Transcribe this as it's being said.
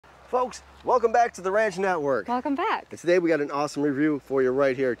Folks, welcome back to the Ranch Network. Welcome back. And today we got an awesome review for you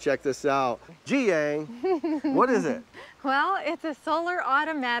right here. Check this out. JIYANG. What is it? Well, it's a solar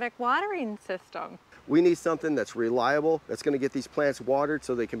automatic watering system. We need something that's reliable, that's going to get these plants watered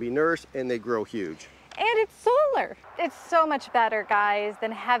so they can be nourished and they grow huge. And it's solar. It's so much better, guys,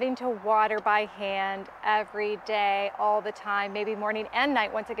 than having to water by hand every day, all the time, maybe morning and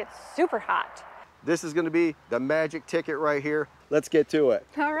night once it gets super hot. This is going to be the magic ticket right here. Let's get to it.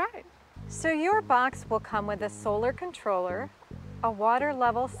 All right. So your box will come with a solar controller, a water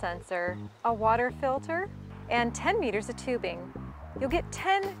level sensor, a water filter, and 10 meters of tubing. You'll get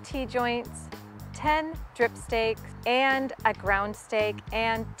 10 T-joints, 10 drip stakes, and a ground stake,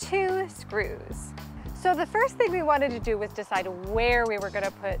 and 2 screws. So the first thing we wanted to do was decide where we were going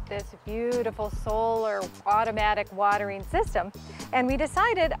to put this beautiful solar automatic watering system. And we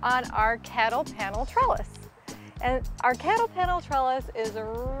decided on our cattle panel trellis. And our cattle panel trellis is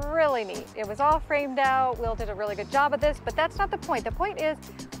really neat. It was all framed out. Will did a really good job of this, but that's not the point. The point is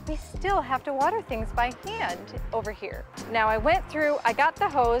we still have to water things by hand over here. Now I went through, I got the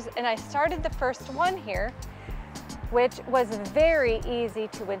hose and I started the first one here, which was very easy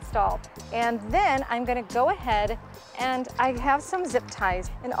to install. And then I'm gonna go ahead and I have some zip ties.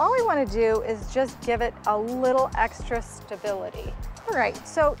 And all I wanna do is just give it a little extra stability. All right,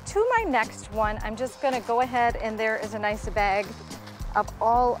 so to my next one, I'm just gonna go ahead and there is a nice bag of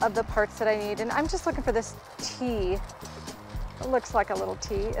all of the parts that I need. And I'm just looking for this T. It looks like a little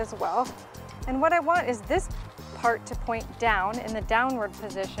T as well. And what I want is this part to point down in the downward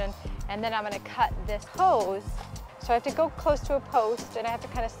position. And then I'm gonna cut this hose. So I have to go close to a post and I have to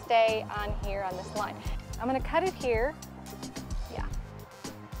kind of stay on here on this line. I'm gonna cut it here. Yeah.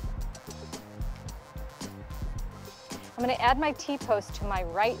 I'm gonna add my T-post to my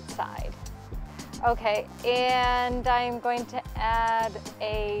right side. Okay, and I'm going to add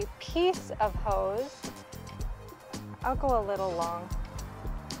a piece of hose. I'll go a little long.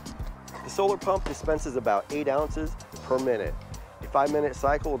 The solar pump dispenses about 8 ounces per minute. A 5-minute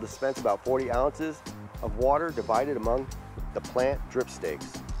cycle will dispense about 40 ounces of water divided among the plant drip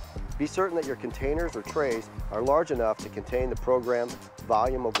stakes. Be certain that your containers or trays are large enough to contain the programmed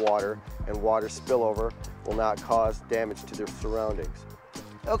volume of water and water spillover will not cause damage to their surroundings.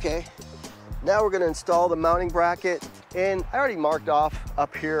 Okay, now we're going to install the mounting bracket, and I already marked off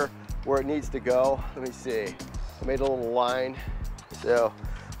up here where it needs to go. Let me see, I made a little line. So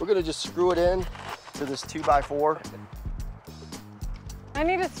we're going to just screw it in to this 2x4. I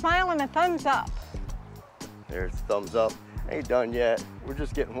need a smile and a thumbs up. There's thumbs up. Ain't done yet. We're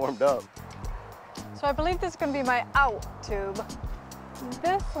just getting warmed up. So I believe this is going to be my out tube.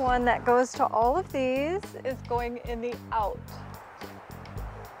 This one that goes to all of these is going in the out.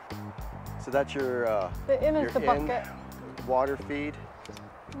 So that's your The in is the bucket. Water feed.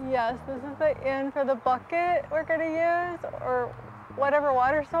 Yes, this is the in for the bucket we're going to use, or whatever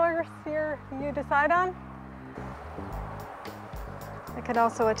water source you decide on. I could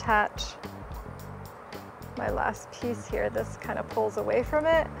also attach my last piece here. This kind of pulls away from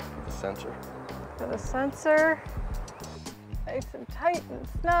it. The sensor. For the sensor. Nice and tight and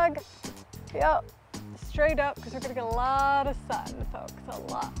snug. Yep, straight up, because we're gonna get a lot of sun, folks, a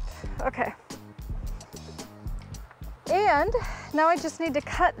lot. Okay. And now I just need to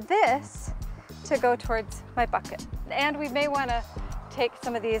cut this to go towards my bucket. And we may wanna take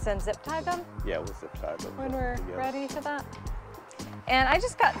some of these and zip tie them. Yeah, we'll zip tie them. When we're ready for that. And I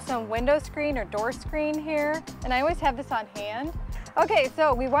just got some window screen or door screen here, and I always have this on hand. Okay,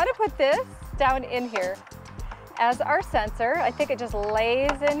 so we want to put this down in here as our sensor. I think it just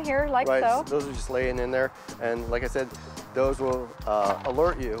lays in here like so. Right, those are just laying in there, and like I said, those will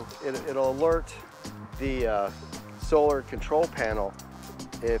alert you. It'll alert the solar control panel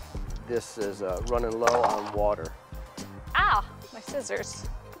if this is running low on water. Ah, my scissors.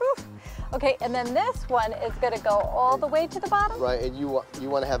 Whew. Okay, and then this one is going to go all the way to the bottom? Right, and you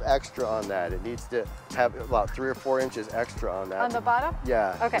want to have extra on that. It needs to have about 3 or 4 inches extra on that. On the bottom?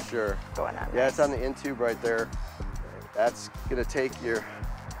 Yeah, okay. For sure. Going on. Yeah, it's on the in tube right there. That's going to take your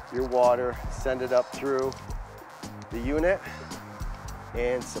water, send it up through the unit,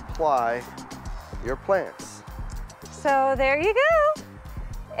 and supply your plants. So there you go.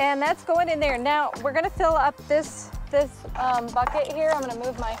 And that's going in there. Now we're going to fill up this bucket here. I'm going to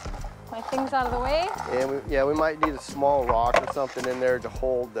move my things out of the way. And we might need a small rock or something in there to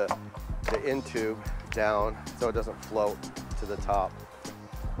hold the in tube down so it doesn't float to the top.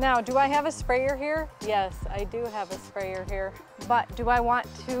 Now, do I have a sprayer here? Yes, I do have a sprayer here. But do I want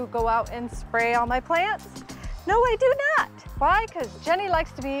to go out and spray all my plants? No, I do not. Why? Because Jenny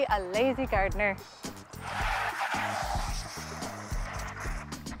likes to be a lazy gardener.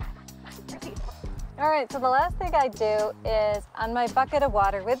 All right, so the last thing I do is on my bucket of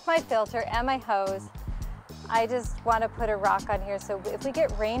water with my filter and my hose, I just want to put a rock on here. So if we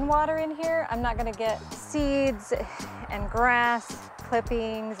get rainwater in here, I'm not going to get seeds and grass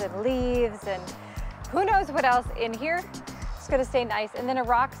clippings and leaves and who knows what else in here. It's going to stay nice. And then a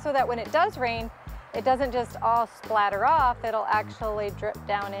rock so that when it does rain, it doesn't just all splatter off. It'll actually drip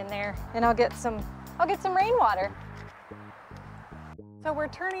down in there, and I'll get some rainwater. So we're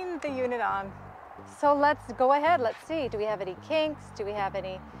turning the unit on. So let's go ahead. Let's see. Do we have any kinks? Do we have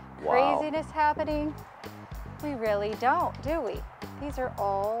any craziness happening? We really don't, do we? These are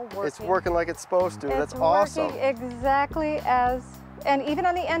all working. It's working like it's supposed to. That's awesome. It's working exactly as, and even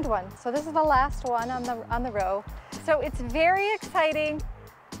on the end one. So this is the last one on the row. So it's very exciting.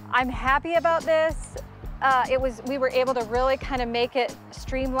 I'm happy about this. We were able to really kind of make it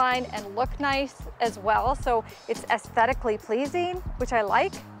streamlined and look nice as well. So it's aesthetically pleasing, which I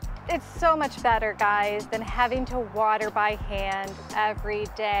like. It's so much better, guys, than having to water by hand every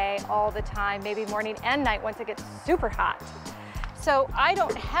day, all the time, maybe morning and night once it gets super hot. So I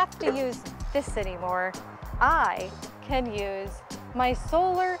don't have to use this anymore. I can use my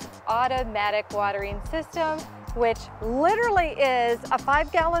solar automatic watering system, which literally is a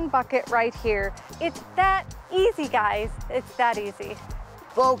 5-gallon bucket right here. It's that easy, guys. It's that easy.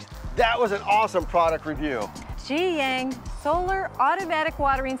 Folks, that was an awesome product review. JIYANG solar automatic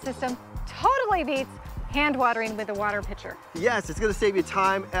watering system totally beats hand watering with a water pitcher. Yes, it's gonna save you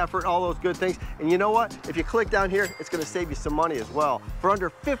time, effort, all those good things. And you know what? If you click down here, it's gonna save you some money as well. For under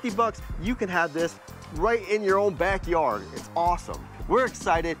 50 bucks, you can have this right in your own backyard. It's awesome. We're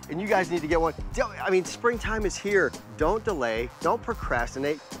excited, and you guys need to get one. I mean, springtime is here. Don't delay, don't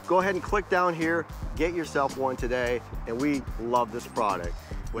procrastinate. Go ahead and click down here, get yourself one today, and we love this product.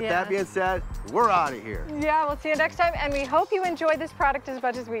 With that being said, we're out of here. Yeah, we'll see you next time, and we hope you enjoy this product as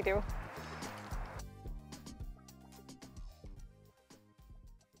much as we do.